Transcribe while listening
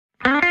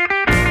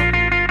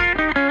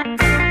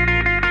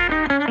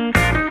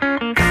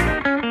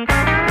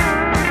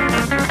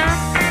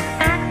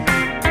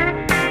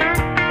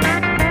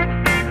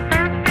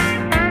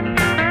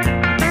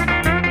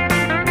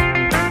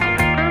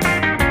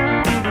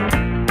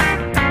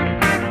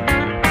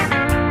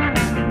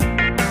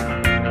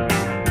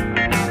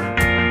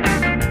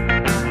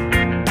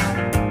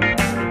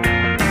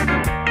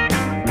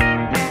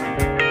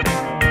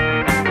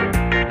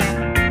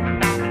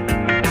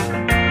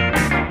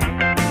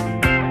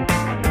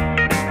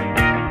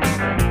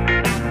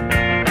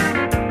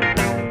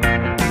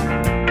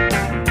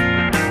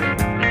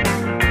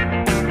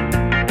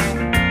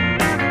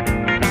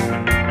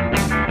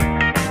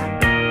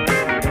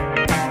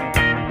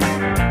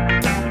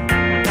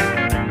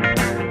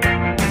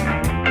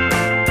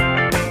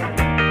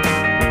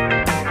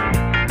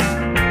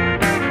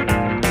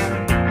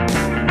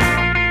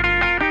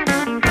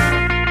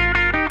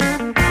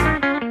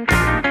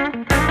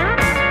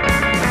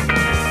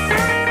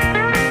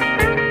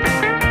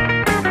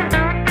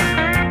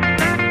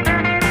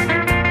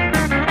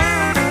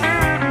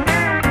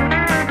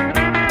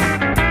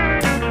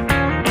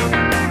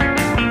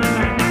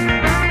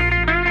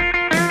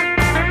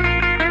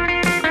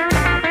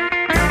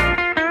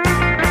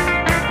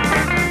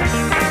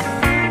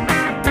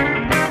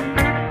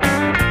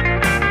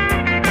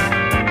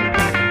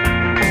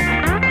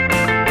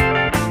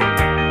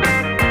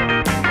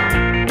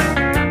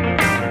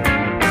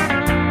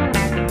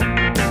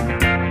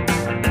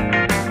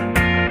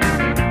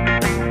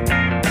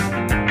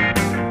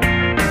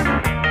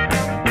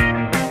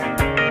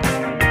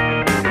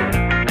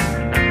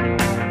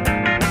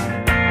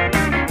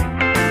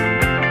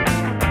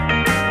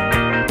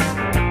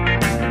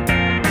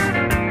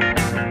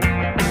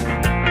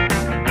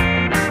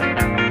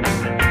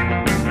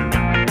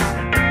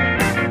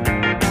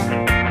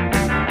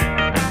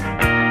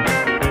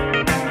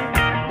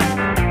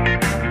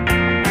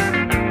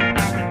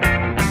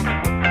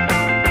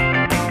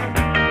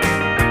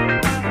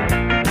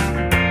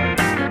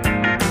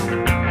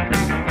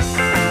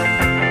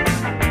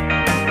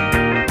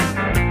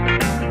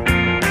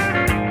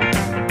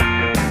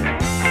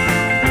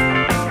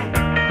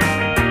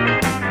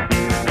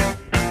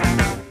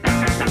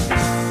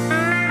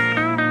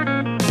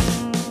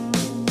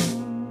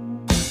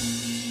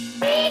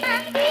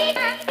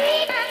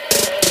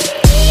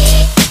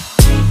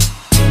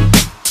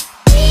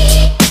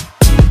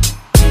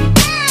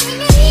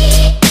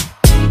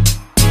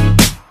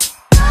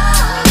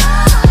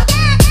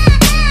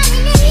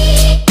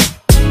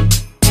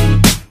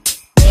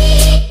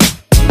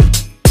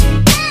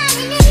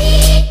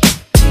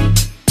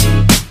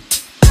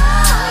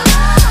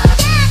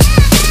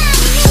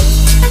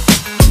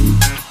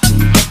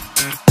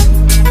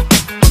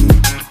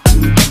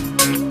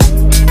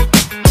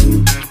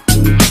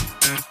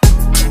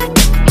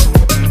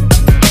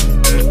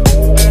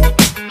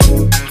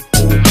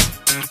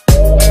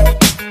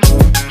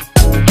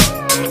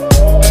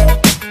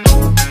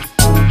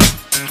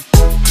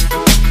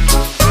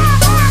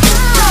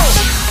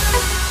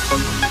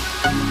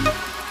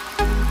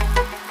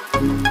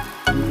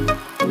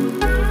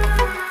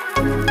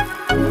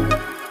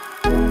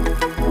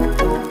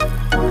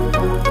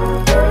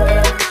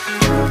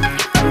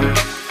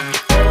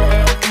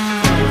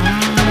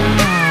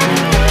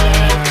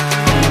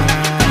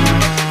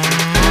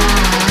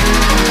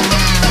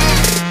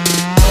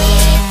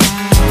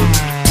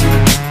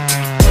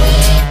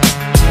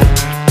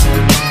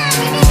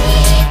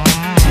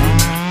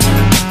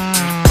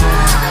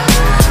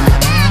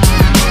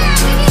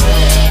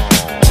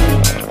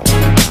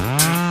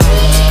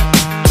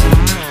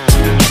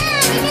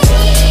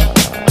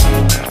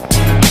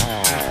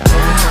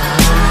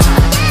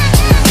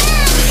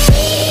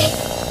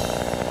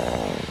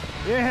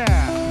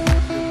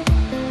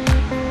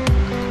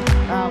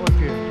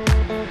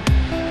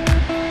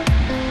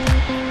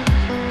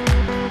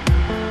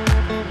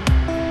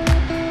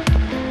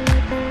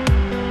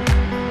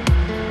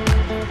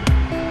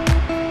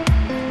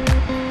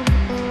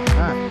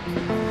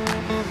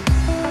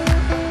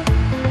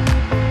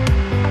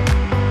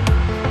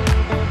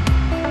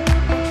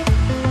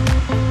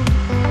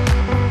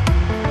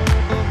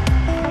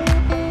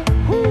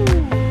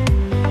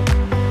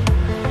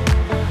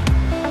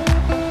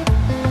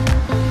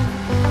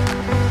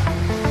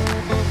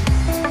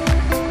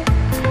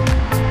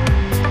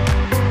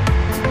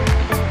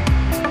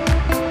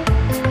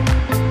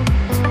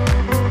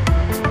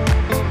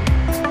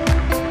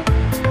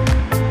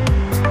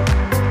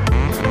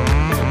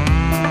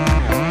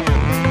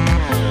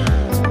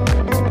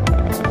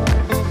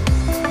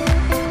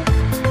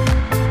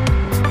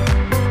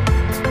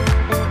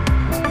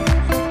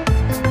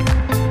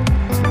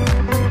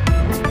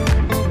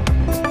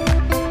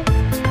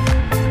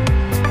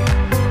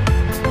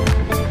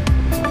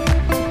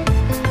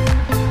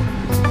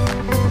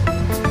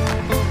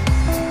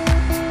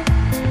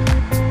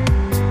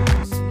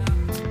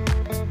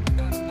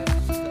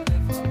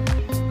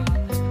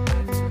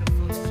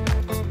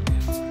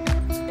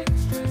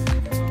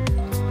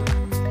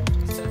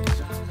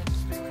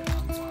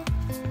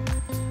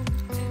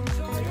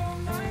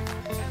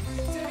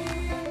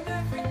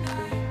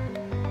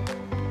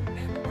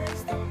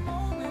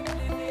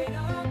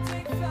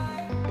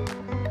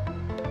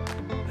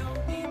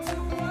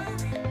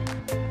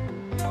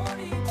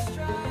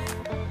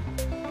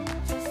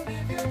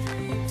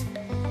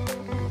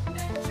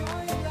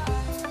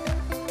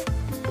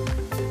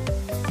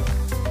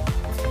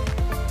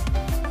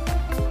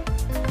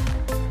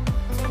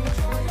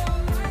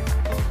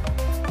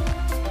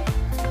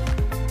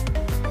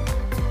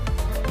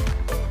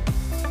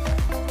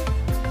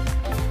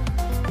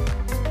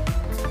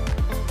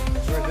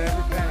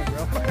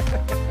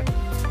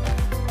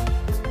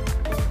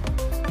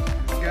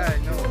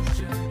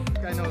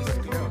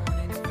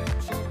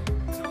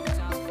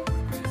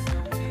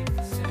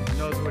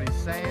knows what he's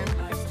saying.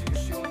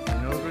 He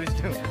knows what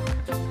he's doing.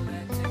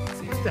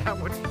 That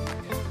would,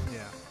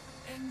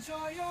 yeah.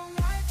 Enjoy your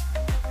life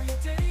every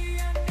day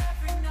and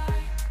every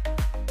night.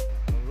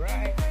 All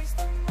right.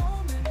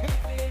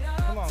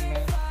 Come on,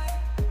 man.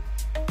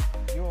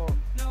 Your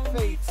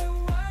faith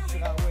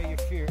should outweigh your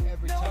fear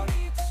every time.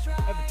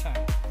 Every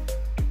time.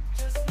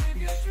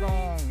 Be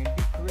strong and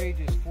be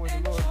courageous, for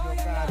the Lord your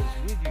God is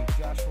with you.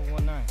 Joshua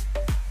 1:9.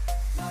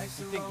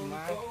 You think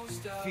my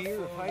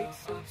fear of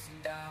heights,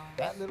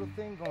 that little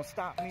thing gonna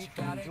stop me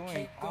from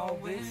enjoying all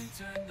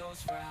this? I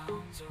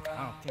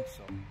don't think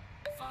so.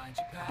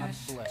 I'm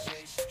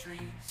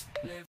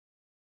blessed.